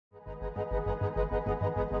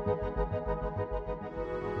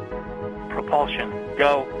propulsion.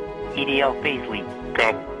 Go. EDL phase lead.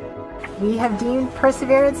 Go. We have deemed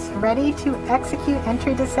Perseverance ready to execute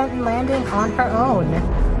entry, descent, and landing on her own.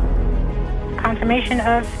 Confirmation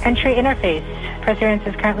of entry interface. Perseverance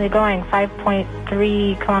is currently going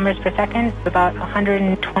 5.3 kilometers per second, about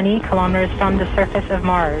 120 kilometers from the surface of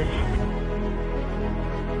Mars.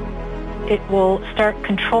 It will start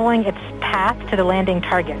controlling its path to the landing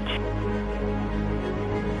target.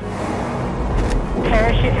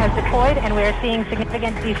 Parachute has deployed and we are seeing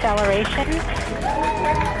significant deceleration.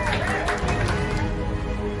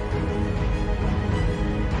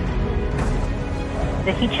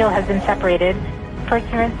 The heat shield has been separated.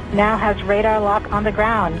 Perseverance now has radar lock on the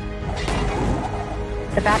ground.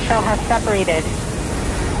 The back shell has separated.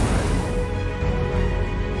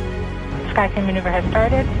 Skycam maneuver has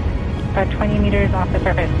started, about 20 meters off the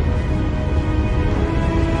surface.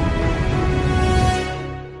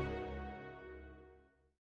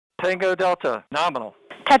 Tango Delta, nominal.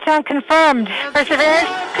 Touchdown confirmed. Perseverance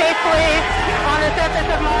safely on the surface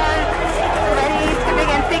of Mars, ready to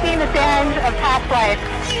begin seeking the sands of past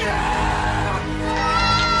life.